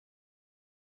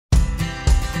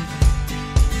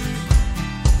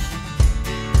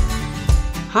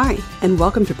Hi, and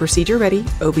welcome to Procedure Ready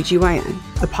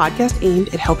OBGYN, a podcast aimed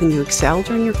at helping you excel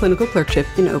during your clinical clerkship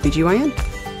in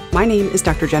OBGYN. My name is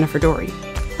Dr. Jennifer Dory.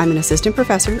 I'm an assistant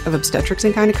professor of obstetrics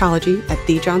and gynecology at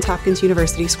the Johns Hopkins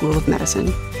University School of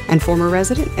Medicine and former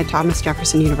resident at Thomas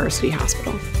Jefferson University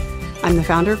Hospital. I'm the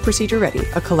founder of Procedure Ready,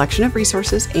 a collection of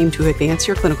resources aimed to advance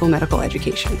your clinical medical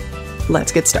education.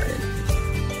 Let's get started.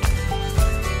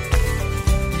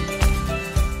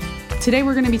 Today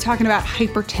we're going to be talking about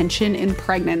hypertension in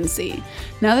pregnancy.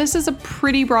 Now this is a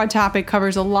pretty broad topic,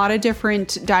 covers a lot of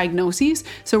different diagnoses,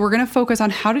 so we're going to focus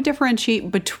on how to differentiate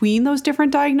between those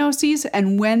different diagnoses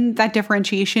and when that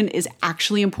differentiation is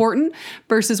actually important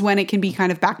versus when it can be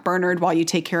kind of backburnered while you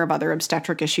take care of other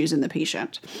obstetric issues in the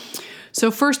patient. So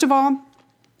first of all,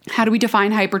 how do we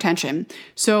define hypertension?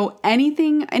 So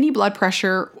any blood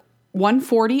pressure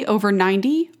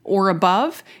 140/90 or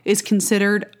above is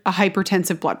considered a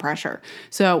hypertensive blood pressure.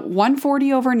 So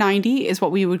 140/90 is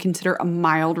what we would consider a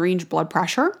mild range blood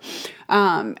pressure.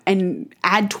 And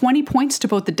add 20 points to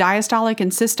both the diastolic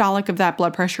and systolic of that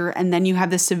blood pressure, and then you have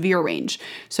the severe range.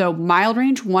 So mild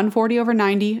range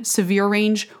 140/90, severe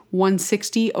range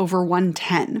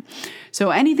 160/110. So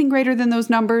anything greater than those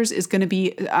numbers is going to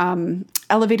be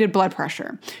elevated blood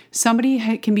pressure.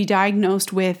 Somebody can be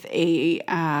diagnosed with a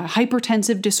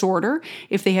hypertensive disorder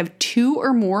if they have 2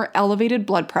 or more elevated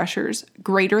blood pressures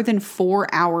greater than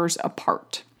 4 hours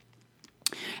apart.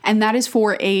 And that is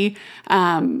for a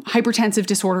hypertensive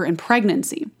disorder in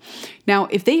pregnancy. Now,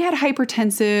 if they had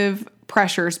hypertensive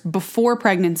pressures before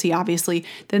pregnancy, obviously,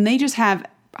 then they just have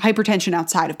hypertension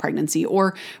outside of pregnancy,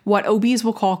 or what OBs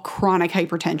will call chronic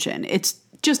hypertension. It's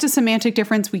just a semantic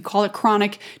difference. We call it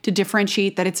chronic to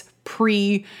differentiate that it's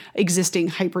pre-existing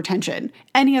hypertension.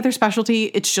 Any other specialty,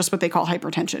 it's just what they call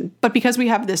hypertension. But because we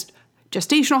have this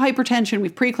gestational hypertension, we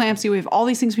have preeclampsia, we have all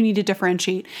these things we need to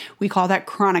differentiate, we call that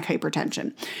chronic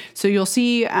hypertension. So you'll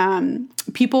see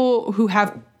people who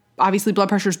have obviously blood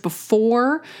pressures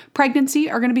before pregnancy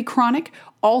are going to be chronic.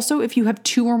 Also, if you have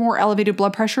 2 or more elevated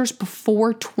blood pressures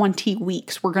before 20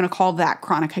 weeks, we're going to call that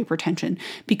chronic hypertension.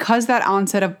 Because that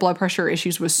onset of blood pressure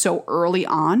issues was so early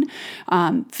on,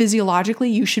 physiologically,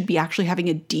 you should be actually having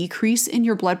a decrease in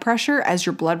your blood pressure as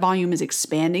your blood volume is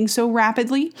expanding so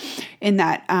rapidly in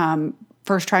that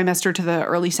first trimester to the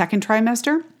early second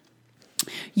trimester.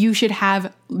 You should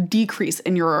have decrease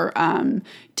in your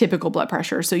typical blood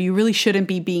pressure. So you really shouldn't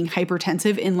be being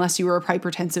hypertensive unless you were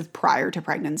hypertensive prior to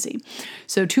pregnancy.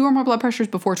 So 2 or more blood pressures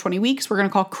before 20 weeks, we're going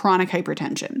to call chronic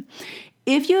hypertension.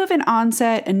 If you have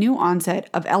a new onset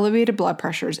of elevated blood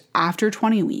pressures after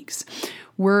 20 weeks,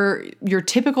 where your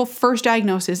typical first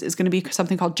diagnosis is going to be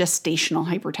something called gestational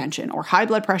hypertension or high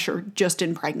blood pressure just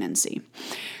in pregnancy.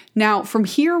 Now, from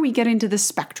here, we get into the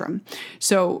spectrum.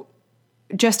 So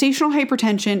gestational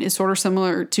hypertension is sort of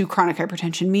similar to chronic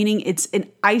hypertension, meaning it's an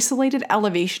isolated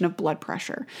elevation of blood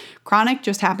pressure. Chronic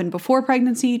just happened before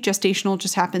pregnancy, gestational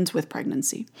just happens with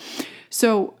pregnancy.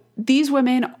 So these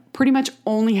women pretty much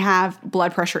only have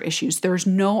blood pressure issues. There's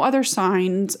no other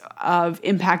signs of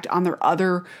impact on their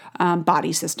other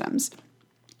body systems.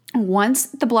 Once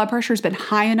the blood pressure has been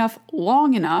high enough,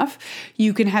 long enough,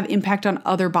 you can have impact on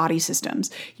other body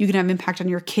systems. You can have impact on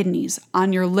your kidneys,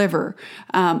 on your liver,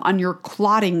 on your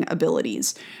clotting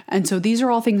abilities. And so these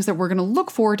are all things that we're going to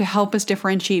look for to help us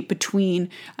differentiate between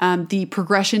the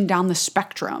progression down the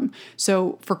spectrum.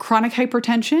 So for chronic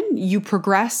hypertension, you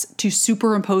progress to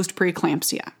superimposed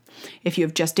preeclampsia. If you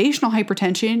have gestational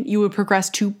hypertension, you would progress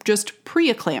to just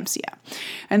preeclampsia.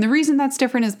 And the reason that's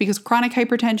different is because chronic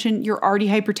hypertension, you're already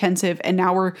hypertensive, and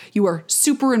now you are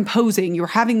superimposing, you're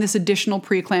having this additional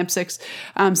preeclamptic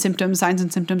symptoms, signs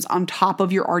and symptoms on top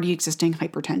of your already existing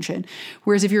hypertension.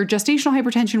 Whereas if you're gestational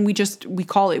hypertension,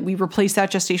 we replace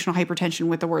that gestational hypertension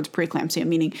with the words preeclampsia,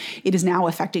 meaning it is now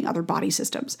affecting other body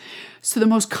systems. So the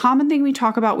most common thing we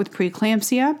talk about with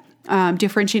preeclampsia,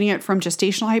 differentiating it from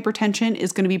gestational hypertension,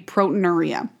 is going to be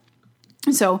proteinuria.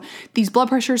 So these blood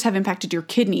pressures have impacted your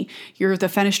kidney. The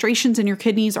fenestrations in your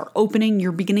kidneys are opening.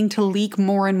 You're beginning to leak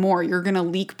more and more. You're going to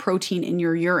leak protein in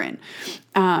your urine.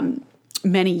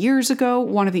 Many years ago,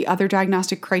 one of the other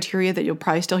diagnostic criteria that you'll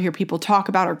probably still hear people talk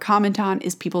about or comment on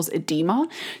is people's edema.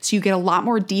 So you get a lot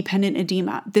more dependent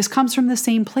edema. This comes from the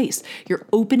same place. You're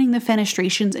opening the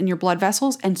fenestrations in your blood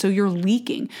vessels, and so you're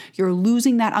leaking. You're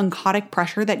losing that oncotic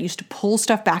pressure that used to pull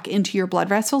stuff back into your blood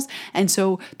vessels, and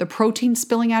so the protein's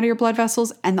spilling out of your blood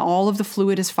vessels, and all of the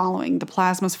fluid is following, the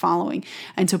plasma's following.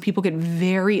 And so people get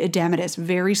very edematous,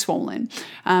 very swollen,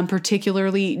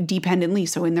 particularly dependently,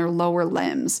 so in their lower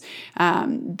limbs.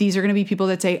 These are going to be people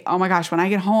that say, oh my gosh, when I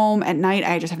get home at night,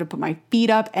 I just have to put my feet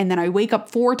up, and then I wake up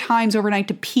 4 times overnight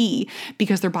to pee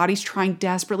because their body's trying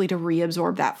desperately to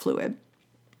reabsorb that fluid.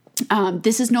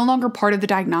 This is no longer part of the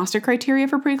diagnostic criteria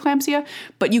for preeclampsia,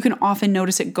 but you can often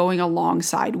notice it going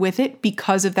alongside with it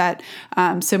because of that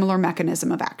similar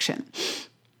mechanism of action.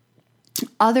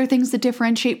 Other things that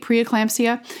differentiate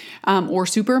preeclampsia or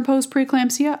superimposed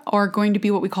preeclampsia are going to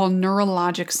be what we call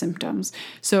neurologic symptoms.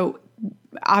 So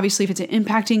obviously, if it's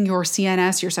impacting your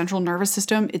CNS, your central nervous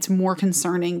system, it's more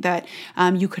concerning that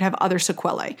you could have other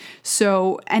sequelae.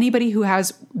 So anybody who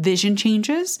has vision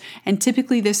changes, and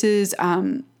typically this is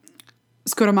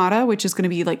scotomata, which is going to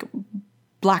be like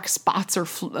black spots or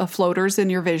floaters in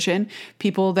your vision,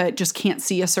 people that just can't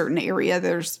see a certain area,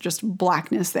 there's just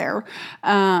blackness there.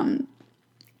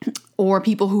 Or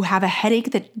people who have a headache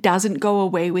that doesn't go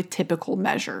away with typical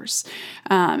measures.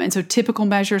 And so typical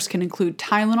measures can include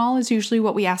Tylenol is usually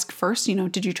what we ask first.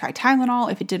 Did you try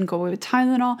Tylenol? If it didn't go away with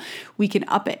Tylenol, we can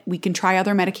up it. We can try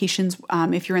other medications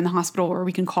if you're in the hospital, or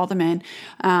we can call them in.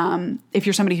 If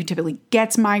you're somebody who typically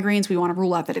gets migraines, we want to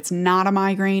rule out that it's not a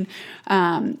migraine.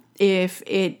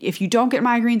 If you don't get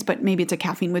migraines, but maybe it's a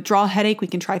caffeine withdrawal headache, we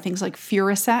can try things like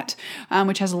Furacet,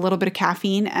 which has a little bit of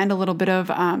caffeine and a little bit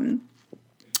of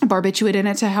barbiturate in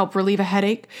it to help relieve a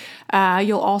headache.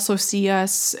 You'll also see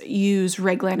us use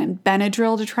Reglan and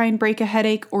Benadryl to try and break a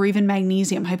headache, or even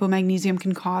magnesium. Hypomagnesemia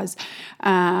can cause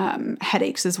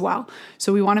headaches as well.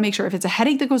 So we want to make sure if it's a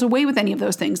headache that goes away with any of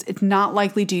those things, it's not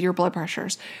likely due to your blood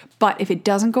pressures. But if it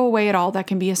doesn't go away at all, that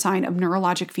can be a sign of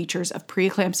neurologic features of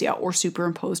preeclampsia or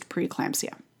superimposed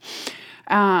preeclampsia.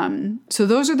 So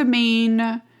those are the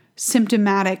main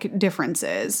symptomatic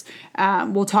differences.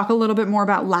 We'll talk a little bit more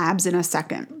about labs in a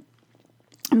second.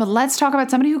 But let's talk about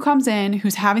somebody who comes in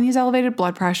who's having these elevated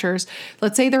blood pressures.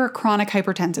 Let's say they're a chronic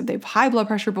hypertensive. They have high blood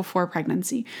pressure before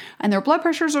pregnancy, and their blood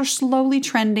pressures are slowly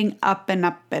trending up and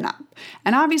up and up.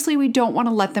 And obviously, we don't want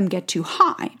to let them get too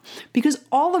high, because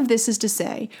all of this is to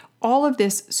say, all of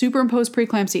this superimposed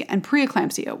preeclampsia and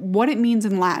preeclampsia, what it means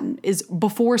in Latin is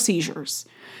before seizures.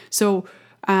 So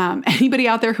anybody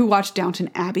out there who watched Downton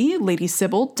Abbey, Lady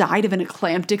Sybil died of an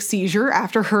eclamptic seizure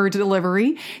after her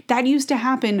delivery. That used to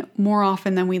happen more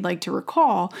often than we'd like to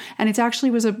recall. And it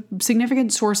actually was a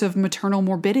significant source of maternal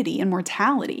morbidity and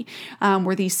mortality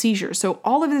were these seizures. So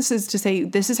all of this is to say,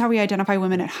 this is how we identify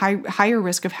women at higher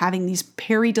risk of having these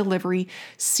peri-delivery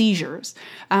seizures.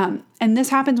 And this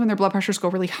happens when their blood pressures go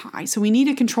really high. So we need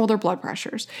to control their blood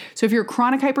pressures. So if you're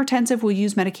chronic hypertensive, we'll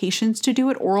use medications to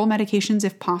do it, oral medications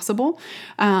if possible.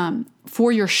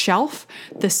 For your shelf,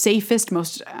 the safest,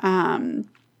 most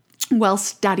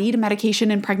well-studied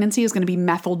medication in pregnancy is going to be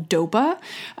Methyldopa.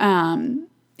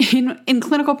 In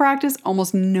clinical practice,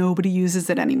 almost nobody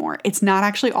uses it anymore. It's not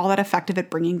actually all that effective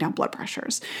at bringing down blood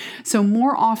pressures. So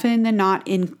more often than not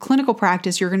in clinical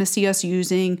practice, you're going to see us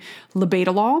using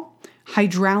labetalol,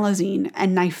 hydralazine,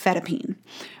 and nifedipine.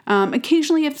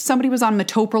 Occasionally, if somebody was on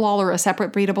metoprolol or a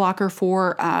separate beta blocker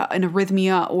for an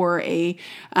arrhythmia or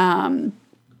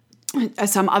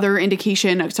some other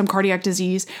indication of some cardiac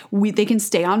disease, they can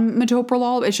stay on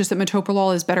metoprolol. It's just that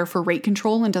metoprolol is better for rate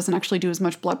control and doesn't actually do as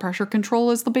much blood pressure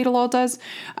control as labetalol does.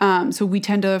 So we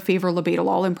tend to favor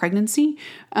labetalol in pregnancy.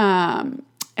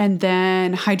 And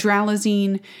then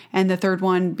hydralazine, and the third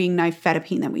one being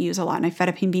nifedipine that we use a lot.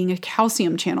 Nifedipine being a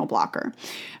calcium channel blocker.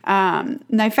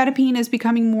 Nifedipine is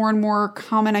becoming more and more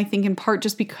common, I think, in part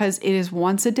just because it is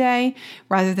once a day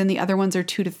rather than the other ones are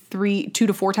 2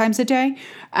 to 4 times a day.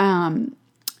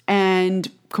 And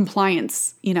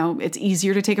compliance, it's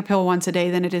easier to take a pill once a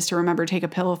day than it is to remember to take a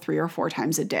pill 3 or 4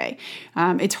 times a day.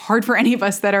 It's hard for any of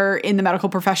us that are in the medical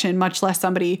profession, much less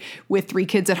somebody with 3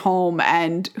 kids at home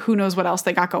and who knows what else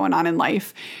they got going on in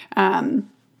life.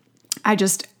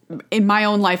 In my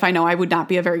own life, I know I would not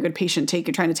be a very good patient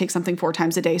trying to take something 4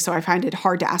 times a day, so I find it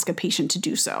hard to ask a patient to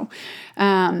do so.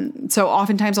 So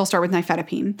oftentimes I'll start with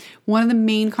nifedipine. One of the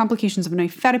main complications of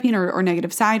nifedipine or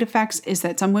negative side effects is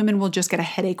that some women will just get a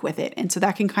headache with it, and so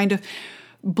that can kind of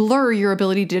blur your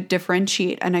ability to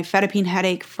differentiate a nifedipine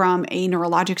headache from a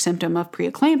neurologic symptom of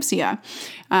preeclampsia.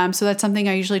 So that's something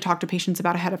I usually talk to patients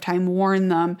about ahead of time, warn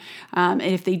them. And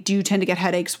if they do tend to get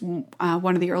headaches,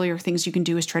 one of the earlier things you can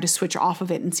do is try to switch off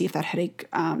of it and see if that headache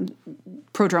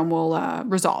prodrome will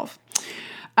resolve.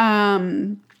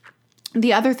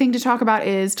 The other thing to talk about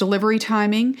is delivery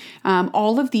timing.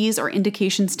 All of these are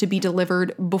indications to be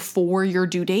delivered before your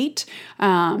due date.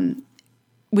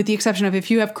 With the exception of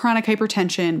if you have chronic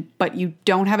hypertension, but you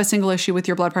don't have a single issue with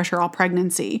your blood pressure all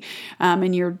pregnancy,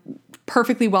 and you're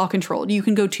perfectly well controlled, you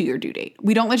can go to your due date.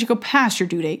 We don't let you go past your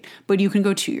due date, but you can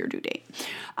go to your due date.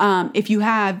 If you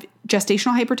have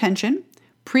gestational hypertension,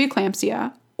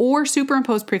 preeclampsia, or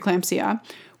superimposed preeclampsia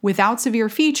without severe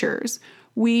features,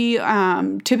 we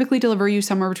typically deliver you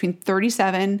somewhere between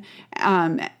 37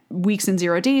 weeks and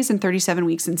 0 days and 37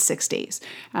 weeks and 6 days.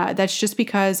 That's just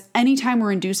because anytime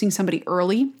we're inducing somebody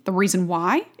early, the reason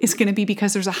why is going to be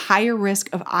because there's a higher risk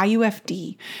of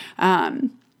IUFD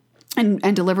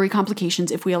and delivery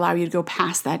complications if we allow you to go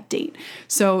past that date.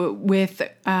 So with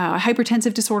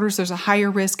hypertensive disorders, there's a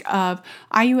higher risk of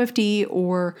IUFD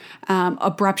or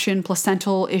abruption,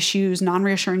 placental issues,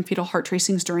 non-reassuring fetal heart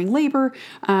tracings during labor,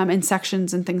 and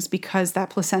sections and things because that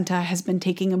placenta has been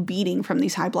taking a beating from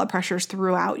these high blood pressures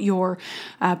throughout your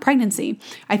pregnancy.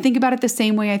 I think about it the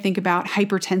same way I think about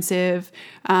hypertensive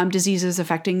diseases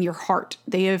affecting your heart.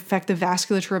 They affect the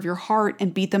vasculature of your heart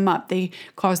and beat them up. They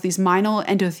cause these minor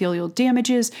endothelial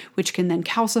damages, which can then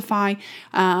calcify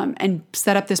and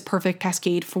set up this perfect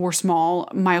cascade for small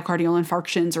myocardial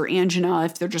infarctions or angina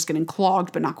if they're just getting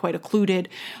clogged but not quite occluded.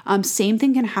 Same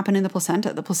thing can happen in the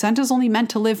placenta. The placenta is only meant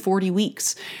to live 40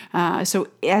 weeks. So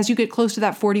as you get close to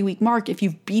that 40-week mark, if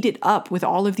you've beat it up with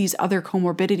all of these other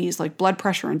comorbidities like blood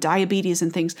pressure and diabetes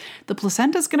and things, the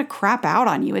placenta is going to crap out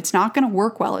on you. It's not going to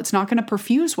work well. It's not going to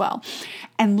perfuse well.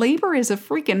 And labor is a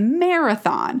freaking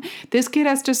marathon. This kid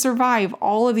has to survive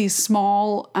all of these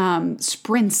small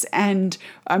sprints. And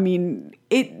I mean,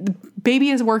 the baby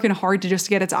is working hard to just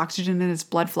get its oxygen and its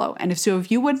blood flow. And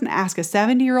if you wouldn't ask a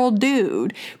 70-year-old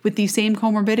dude with these same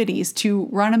comorbidities to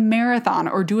run a marathon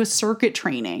or do a circuit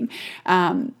training,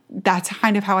 that's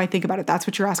kind of how I think about it. That's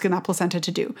what you're asking that placenta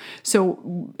to do.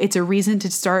 So it's a reason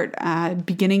to start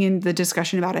beginning in the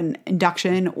discussion about an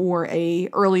induction or a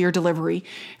earlier delivery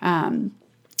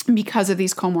because of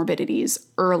these comorbidities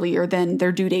earlier than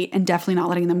their due date, and definitely not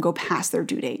letting them go past their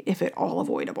due date if at all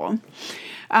avoidable.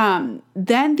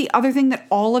 Then the other thing that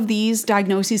all of these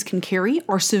diagnoses can carry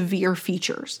are severe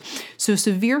features. So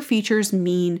severe features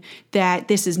mean that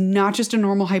this is not just a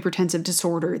normal hypertensive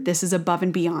disorder. This is above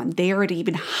and beyond. They are at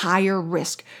even higher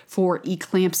risk for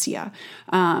eclampsia.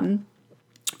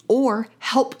 Or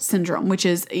HELLP syndrome, which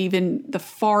is even the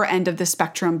far end of the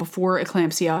spectrum before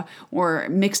eclampsia, or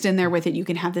mixed in there with it, you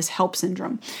can have this HELLP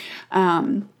syndrome.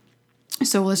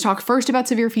 So let's talk first about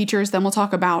severe features, then we'll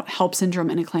talk about HELLP syndrome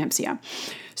and eclampsia.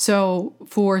 So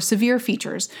for severe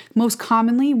features, most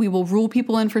commonly we will rule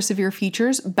people in for severe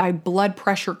features by blood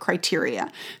pressure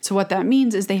criteria. So what that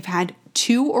means is they've had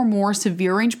 2 or more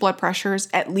severe range blood pressures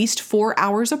at least 4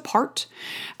 hours apart,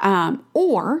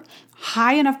 or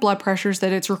high enough blood pressures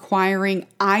that it's requiring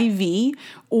IV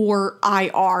or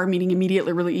IR, meaning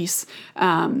immediately release,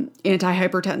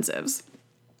 antihypertensives.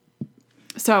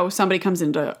 So somebody comes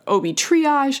into OB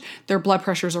triage, their blood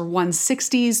pressures are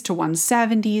 160s to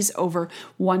 170s over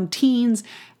 110s.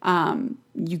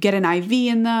 You get an IV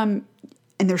in them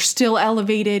and they're still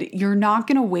elevated. You're not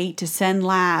going to wait to send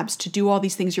labs to do all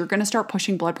these things. You're going to start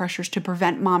pushing blood pressures to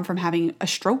prevent mom from having a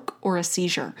stroke or a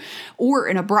seizure or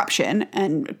an abruption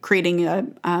and creating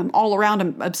an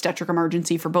all-around obstetric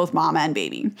emergency for both mom and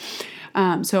baby.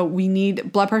 So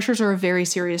blood pressures are a very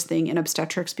serious thing in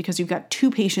obstetrics because you've got 2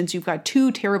 patients, you've got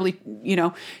 2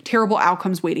 terrible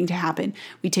outcomes waiting to happen.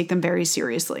 We take them very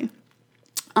seriously.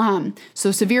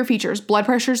 So severe features, blood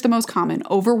pressure is the most common,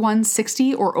 over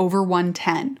 160 or over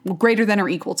 110, well, greater than or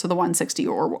equal to the 160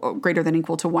 or greater than or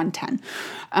equal to 110.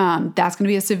 That's going to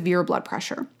be a severe blood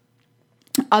pressure.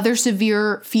 Other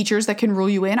severe features that can rule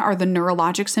you in are the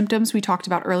neurologic symptoms we talked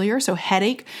about earlier. So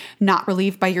headache, not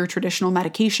relieved by your traditional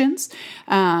medications,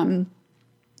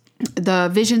 the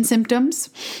vision symptoms,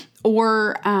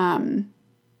 or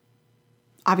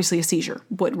obviously a seizure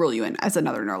would rule you in as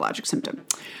another neurologic symptom.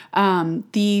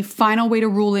 The final way to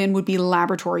rule in would be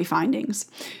laboratory findings.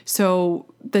 So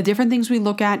the different things we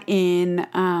look at in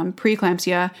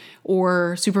preeclampsia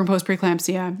or superimposed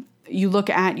preeclampsia, you look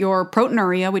at your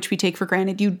proteinuria, which we take for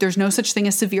granted. There's no such thing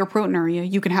as severe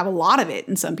proteinuria. You can have a lot of it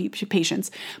in some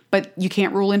patients, but you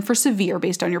can't rule in for severe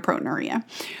based on your proteinuria.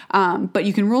 But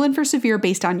you can rule in for severe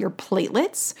based on your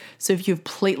platelets. So if you have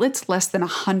platelets less than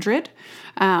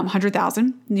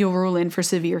 100,000, you'll rule in for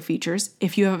severe features.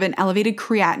 If you have an elevated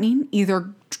creatinine, either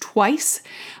twice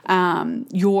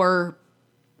your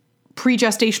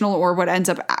pre-gestational or what ends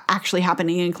up actually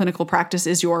happening in clinical practice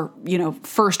is your,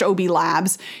 first OB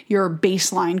labs, your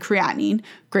baseline creatinine,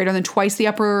 greater than twice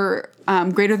your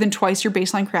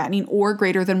baseline creatinine or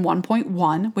greater than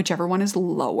 1.1, whichever one is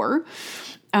lower.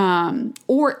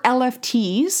 Or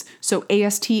LFTs, so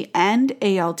AST and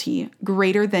ALT,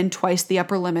 greater than twice the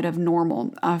upper limit of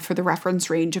normal for the reference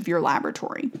range of your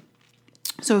laboratory.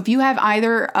 So if you have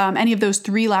either any of those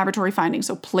 3 laboratory findings,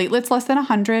 so platelets less than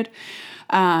 100,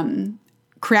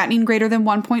 creatinine greater than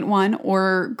 1.1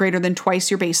 or greater than twice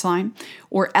your baseline,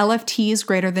 or LFTs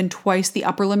greater than twice the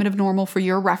upper limit of normal for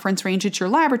your reference range at your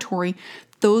laboratory,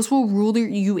 those will rule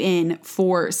you in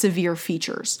for severe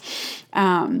features.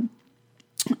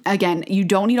 Again, you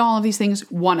don't need all of these things,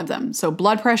 one of them. So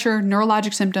blood pressure,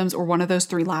 neurologic symptoms, or one of those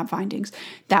 3 lab findings.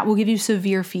 That will give you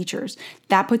severe features.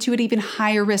 That puts you at even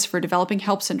higher risk for developing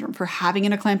HELLP syndrome, for having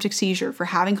an eclamptic seizure, for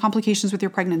having complications with your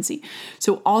pregnancy.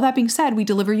 So all that being said, we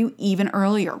deliver you even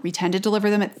earlier. We tend to deliver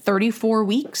them at 34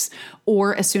 weeks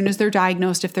or as soon as they're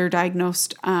diagnosed, if they're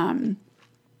diagnosed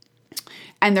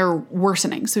and they're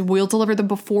worsening. So we'll deliver them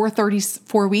before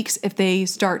 34 weeks if they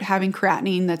start having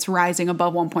creatinine that's rising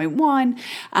above 1.1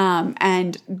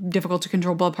 and difficult to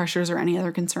control blood pressures or any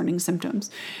other concerning symptoms.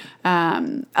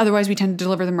 Otherwise, we tend to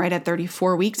deliver them right at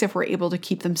 34 weeks if we're able to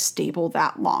keep them stable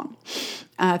that long.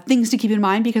 Things to keep in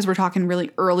mind, because we're talking really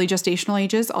early gestational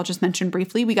ages, I'll just mention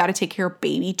briefly, we got to take care of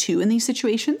baby too in these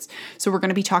situations. So we're going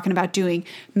to be talking about doing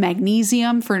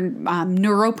magnesium for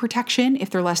neuroprotection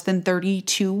if they're less than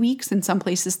 32 weeks, in some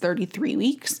places 33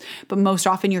 weeks, but most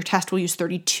often your test will use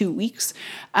 32 weeks.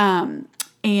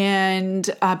 And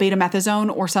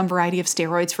betamethasone or some variety of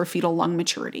steroids for fetal lung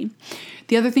maturity.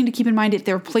 The other thing to keep in mind, if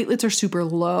their platelets are super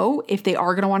low, if they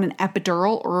are going to want an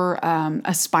epidural or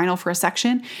a spinal for a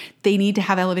section, they need to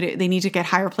get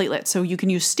higher platelets. So you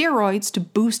can use steroids to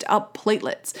boost up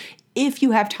platelets if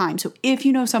you have time. So if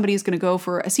you know somebody is going to go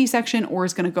for a C-section or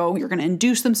you're going to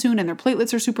induce them soon and their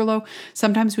platelets are super low,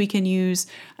 sometimes we can use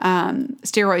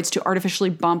steroids to artificially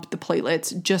bump the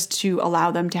platelets just to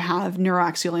allow them to have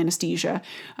neuroaxial anesthesia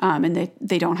and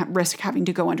they don't risk having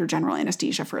to go under general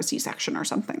anesthesia for a C-section or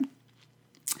something.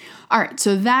 All right,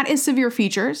 so that is severe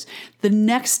features. The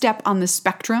next step on the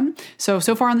spectrum. So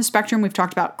far on the spectrum, we've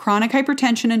talked about chronic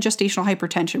hypertension and gestational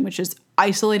hypertension, which is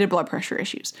isolated blood pressure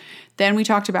issues. Then we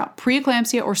talked about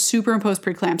preeclampsia or superimposed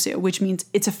preeclampsia, which means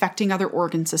it's affecting other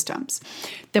organ systems.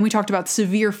 Then we talked about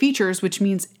severe features, which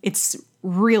means it's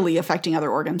really affecting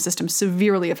other organ systems,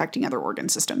 severely affecting other organ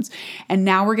systems. And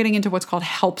now we're getting into what's called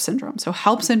HELLP syndrome. So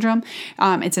HELLP syndrome,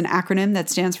 it's an acronym that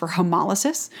stands for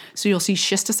hemolysis. So you'll see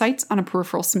schistocytes on a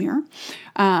peripheral smear,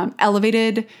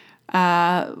 elevated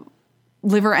liver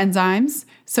enzymes.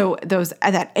 So those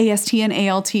that AST and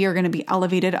ALT are going to be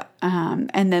elevated,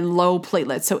 and then low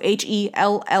platelets. So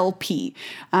HELLP,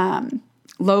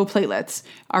 low platelets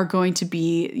are going to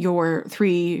be your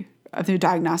 3 of the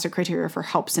diagnostic criteria for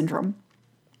HELLP syndrome.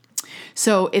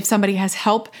 So if somebody has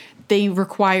HELLP, they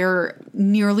require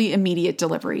nearly immediate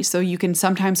delivery. So you can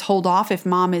sometimes hold off if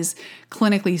mom is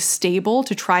clinically stable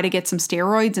to try to get some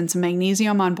steroids and some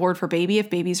magnesium on board for baby if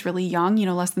baby's really young,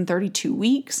 less than 32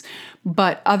 weeks.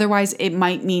 But otherwise, it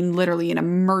might mean literally an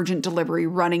emergent delivery,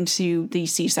 running to the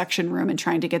C-section room and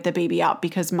trying to get the baby out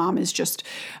because mom is just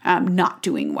not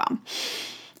doing well.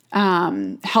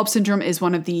 HELLP syndrome is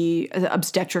one of the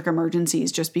obstetric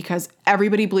emergencies just because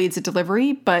everybody bleeds at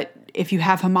delivery, but if you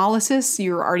have hemolysis,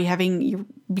 you're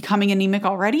becoming anemic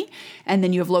already, and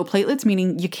then you have low platelets,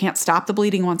 meaning you can't stop the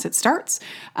bleeding once it starts.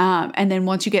 And then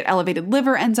once you get elevated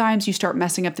liver enzymes, you start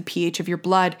messing up the pH of your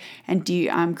blood and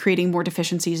creating more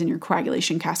deficiencies in your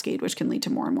coagulation cascade, which can lead to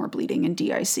more and more bleeding and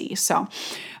DIC. So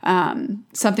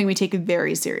something we take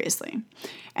very seriously.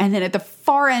 And then at the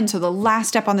far end, so the last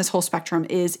step on this whole spectrum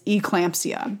is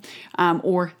eclampsia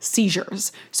or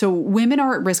seizures. So women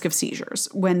are at risk of seizures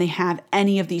when they have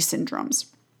any of these syndromes.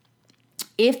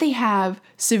 If they have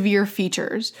severe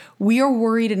features, we are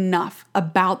worried enough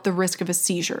about the risk of a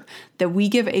seizure that we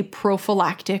give a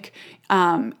prophylactic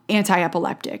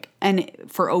anti-epileptic. And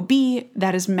for OB,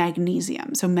 that is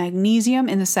magnesium. So magnesium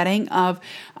in the setting of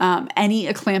any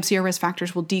eclampsia risk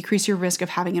factors will decrease your risk of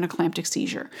having an eclamptic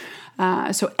seizure.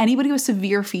 So anybody with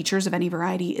severe features of any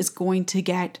variety is going to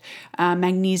get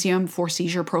magnesium for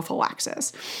seizure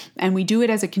prophylaxis. And we do it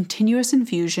as a continuous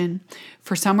infusion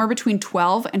for somewhere between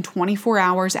 12 and 24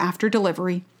 hours after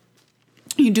delivery.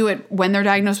 You do it when they're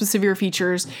diagnosed with severe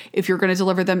features. If you're going to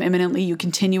deliver them imminently, you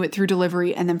continue it through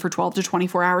delivery and then for 12 to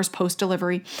 24 hours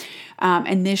post-delivery.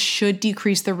 And this should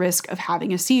decrease the risk of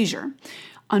having a seizure.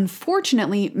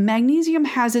 Unfortunately, magnesium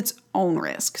has its own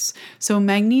risks. So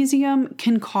magnesium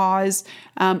can cause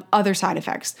other side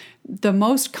effects. The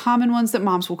most common ones that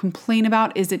moms will complain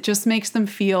about is it just makes them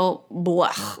feel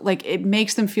like it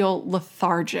makes them feel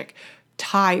lethargic,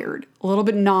 tired, a little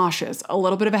bit nauseous, a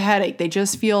little bit of a headache. They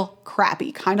just feel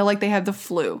crappy, kind of like they have the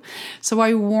flu. So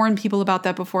I warn people about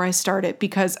that before I start it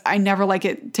because I never like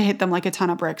it to hit them like a ton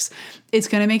of bricks. It's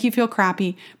going to make you feel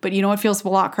crappy, but you know what feels a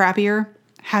lot crappier?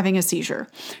 having a seizure.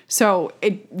 So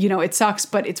it sucks,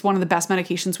 but it's one of the best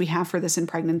medications we have for this in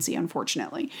pregnancy,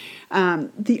 unfortunately.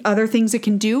 The other things it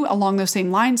can do along those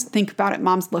same lines, think about it.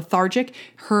 Mom's lethargic.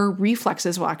 Her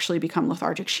reflexes will actually become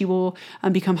lethargic. She will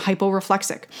become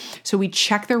hyporeflexic. So we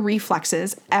check their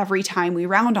reflexes every time we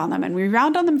round on them. And we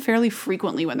round on them fairly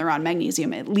frequently when they're on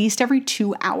magnesium, at least every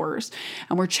 2 hours.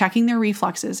 And we're checking their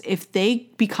reflexes. If they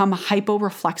become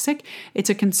hyporeflexic, it's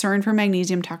a concern for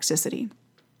magnesium toxicity.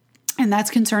 And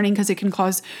that's concerning because it can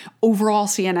cause overall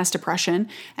CNS depression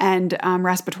and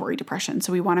respiratory depression.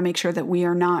 So we want to make sure that we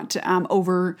are not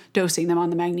overdosing them on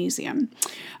the magnesium.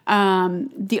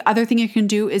 The other thing it can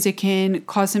do is it can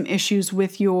cause some issues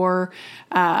with your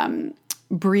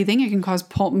breathing. It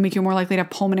can make you more likely to have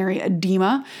pulmonary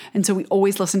edema. And so we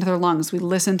always listen to their lungs. We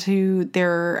listen to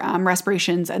their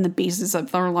respirations and the bases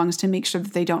of their lungs to make sure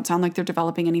that they don't sound like they're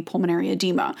developing any pulmonary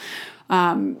edema.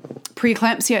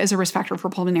 Preeclampsia is a risk factor for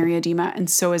pulmonary edema, and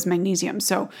so is magnesium.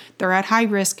 So they're at high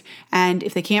risk, and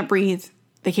if they can't breathe,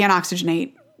 they can't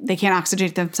oxygenate. They can't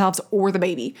oxygenate themselves or the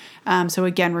baby. So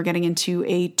again, we're getting into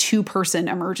a 2-person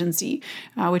emergency,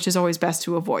 which is always best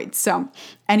to avoid. So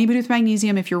anybody with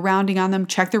magnesium, if you're rounding on them,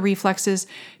 check their reflexes,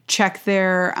 check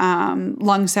their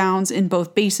lung sounds in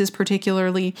both bases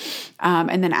particularly,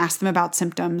 and then ask them about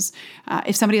symptoms.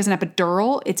 If somebody has an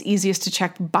epidural, it's easiest to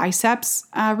check biceps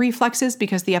reflexes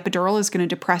because the epidural is going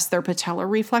to depress their patellar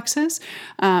reflexes.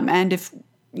 And if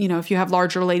you have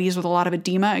larger ladies with a lot of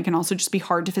edema, it can also just be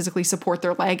hard to physically support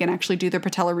their leg and actually do their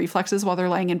patellar reflexes while they're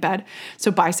laying in bed.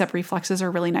 So bicep reflexes are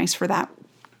really nice for that.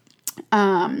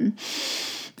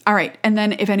 All right. And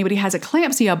then if anybody has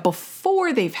eclampsia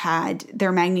before they've had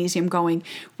their magnesium going,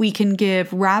 we can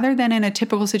give, rather than in a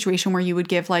typical situation where you would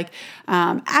give like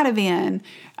Ativan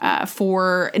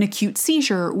for an acute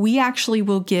seizure, we actually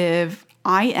will give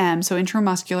IM, so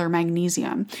intramuscular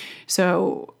magnesium.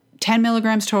 So 10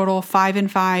 milligrams total, 5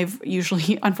 and 5,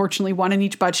 usually, unfortunately, 1 in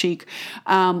each butt cheek,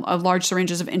 of large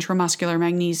syringes of intramuscular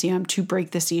magnesium to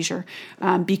break the seizure,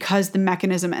 because the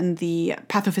mechanism and the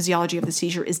pathophysiology of the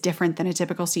seizure is different than a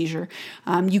typical seizure.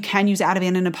 You can use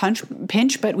Ativan in a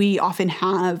pinch, but we often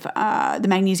have the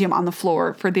magnesium on the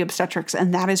floor for the obstetrics,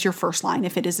 and that is your first line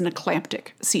if it is an eclamptic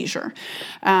seizure.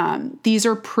 These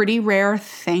are pretty rare,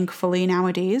 thankfully,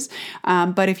 nowadays,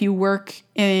 but if you work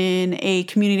in a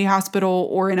community hospital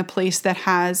or in a place that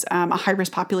has a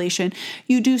high-risk population,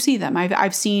 you do see them.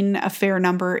 I've seen a fair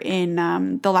number in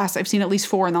I've seen at least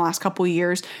 4 in the last couple of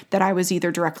years that I was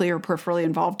either directly or peripherally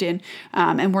involved in.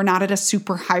 And we're not at a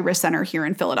super high-risk center here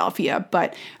in Philadelphia,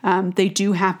 but they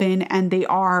do happen, and they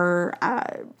are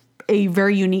a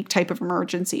very unique type of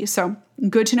emergency. So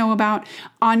good to know about.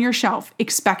 On your shelf,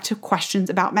 expect questions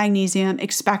about magnesium,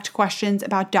 expect questions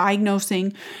about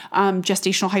diagnosing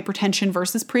gestational hypertension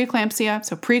versus preeclampsia.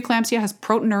 So preeclampsia has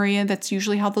proteinuria. That's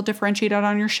usually how they'll differentiate out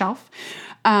on your shelf.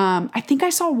 I think I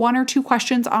saw 1 or 2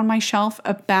 questions on my shelf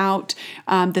about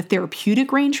the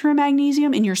therapeutic range for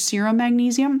magnesium in your serum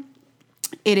magnesium.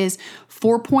 It is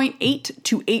 4.8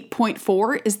 to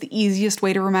 8.4 is the easiest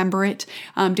way to remember it.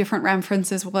 Different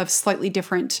references will have slightly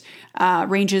different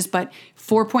ranges, but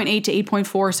 4.8 to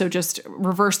 8.4, so just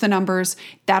reverse the numbers.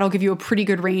 That'll give you a pretty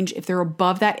good range. If they're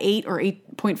above that 8 or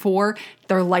 8.4,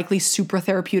 they're likely super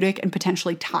therapeutic and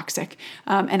potentially toxic.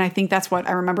 And I think that's what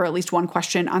I remember, at least one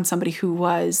question on somebody who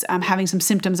was having some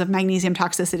symptoms of magnesium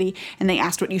toxicity, and they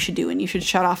asked what you should do, and you should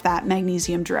shut off that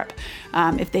magnesium drip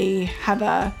if they have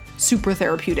a super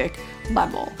therapeutic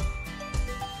level.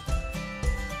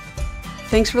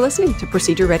 Thanks for listening to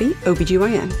Procedure Ready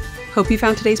OBGYN. Hope you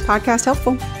found today's podcast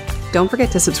helpful. Don't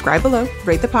forget to subscribe below,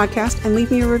 rate the podcast, and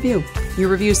leave me a review. Your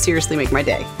reviews seriously make my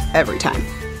day, every time.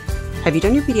 Have you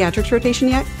done your pediatrics rotation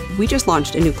yet? We just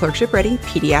launched a new Clerkship Ready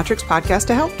Pediatrics podcast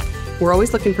to help. We're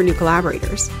always looking for new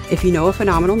collaborators. If you know a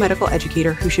phenomenal medical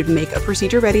educator who should make a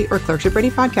Procedure Ready or Clerkship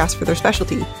Ready podcast for their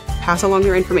specialty, pass along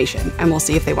their information and we'll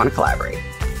see if they want to collaborate.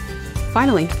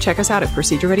 Finally, check us out at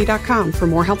ProcedureReady.com for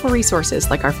more helpful resources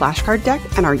like our flashcard deck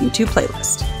and our YouTube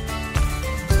playlist.